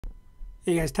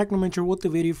Hey guys, Technomentor with the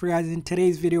video for you guys. In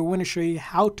today's video, we're going to show you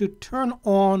how to turn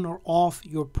on or off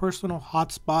your personal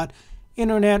hotspot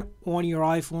internet on your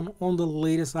iPhone on the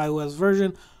latest iOS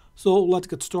version. So let's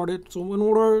get started. So in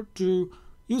order to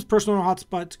use personal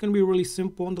hotspot, it's going to be really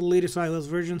simple on the latest iOS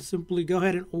version. Simply go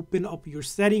ahead and open up your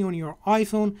setting on your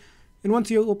iPhone. And once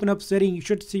you open up setting, you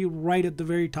should see right at the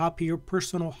very top here,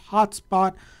 personal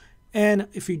hotspot. And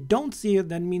if you don't see it,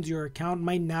 that means your account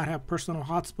might not have personal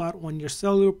hotspot on your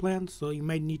cellular plan. So you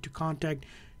might need to contact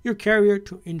your carrier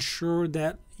to ensure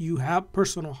that you have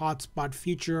personal hotspot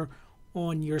feature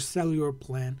on your cellular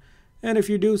plan. And if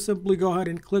you do, simply go ahead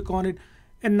and click on it.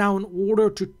 And now in order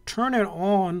to turn it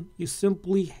on, you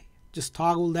simply just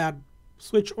toggle that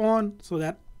switch on so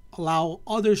that allow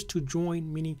others to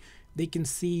join, meaning they can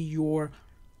see your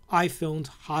iPhone's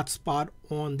hotspot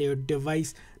on their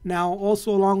device. Now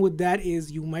also along with that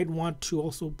is you might want to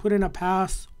also put in a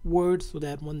password so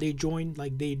that when they join,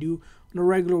 like they do on a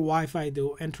regular Wi-Fi,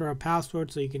 they'll enter a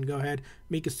password. So you can go ahead,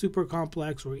 make it super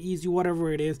complex or easy,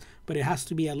 whatever it is, but it has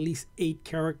to be at least 8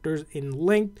 characters in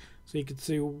length. So you can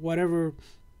say whatever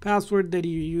password that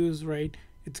you use, right?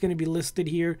 It's going to be listed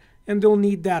here, and they'll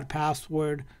need that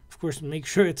password. Of course, make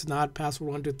sure it's not password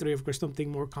 123, of course,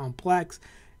 something more complex.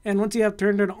 And once you have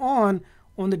turned it on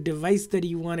the device that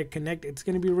you want to connect, it's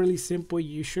going to be really simple.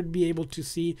 You should be able to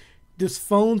see this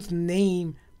phone's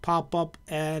name pop up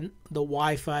and the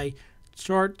Wi-Fi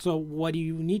chart. So what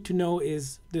you need to know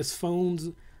is this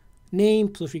phone's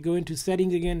name. So if you go into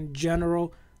settings again,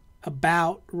 general,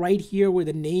 about, right here where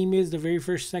the name is, the very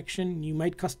first section, you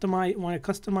might want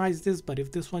to customize this. But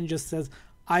if this one just says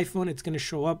iPhone, it's going to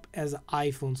show up as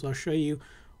iPhone. So I'll show you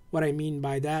what I mean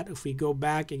by that. If we go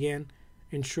back again,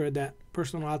 ensure that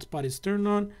personal hotspot is turned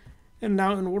on. And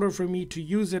now in order for me to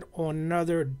use it on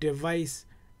another device,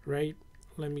 right,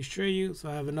 let me show you. So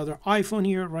I have another iPhone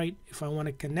here, right? If I want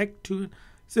to connect to it,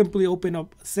 simply open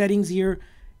up settings here,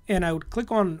 and I would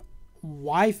click on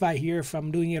Wi-Fi here if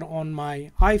I'm doing it on my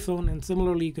iPhone, and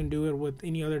similarly you can do it with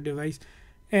any other device.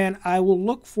 And I will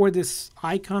look for this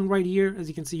icon right here. As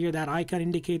you can see here, that icon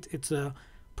indicates it's a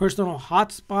personal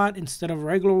hotspot instead of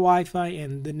regular Wi-Fi,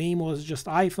 and the name was just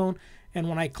iPhone. And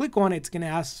when I click on it, it's going to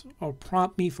ask or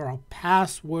prompt me for a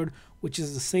password, which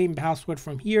is the same password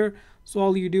from here. So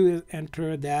all you do is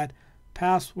enter that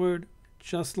password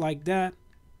just like that.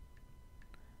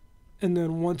 And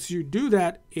then once you do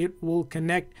that, it will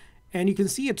connect. And you can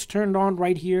see it's turned on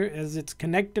right here as it's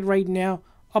connected right now.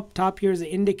 Up top here is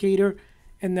the indicator.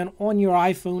 And then on your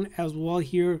iPhone as well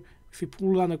here, if you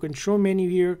pull down the control menu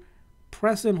here,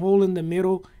 press and hold in the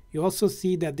middle, you also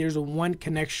see that there's a one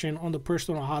connection on the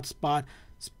personal hotspot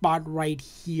spot right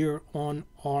here on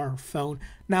our phone.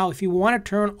 Now, if you want to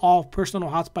turn off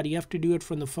personal hotspot, you have to do it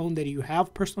from the phone that you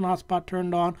have personal hotspot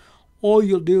turned on. All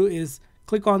you'll do is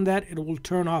click on that. It will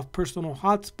turn off personal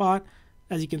hotspot.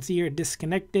 As you can see here,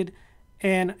 disconnected.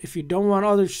 And if you don't want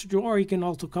others to join, you can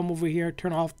also come over here,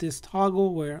 turn off this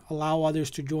toggle where allow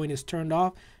others to join is turned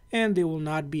off, and they will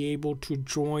not be able to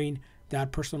join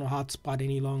that personal hotspot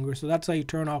any longer. So that's how you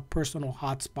turn off personal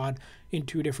hotspot in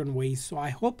 2 different ways. So I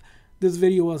hope this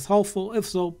video was helpful. If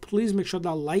so, please make sure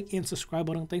to like and subscribe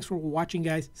button. Thanks for watching,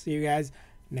 guys. See you guys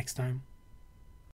next time.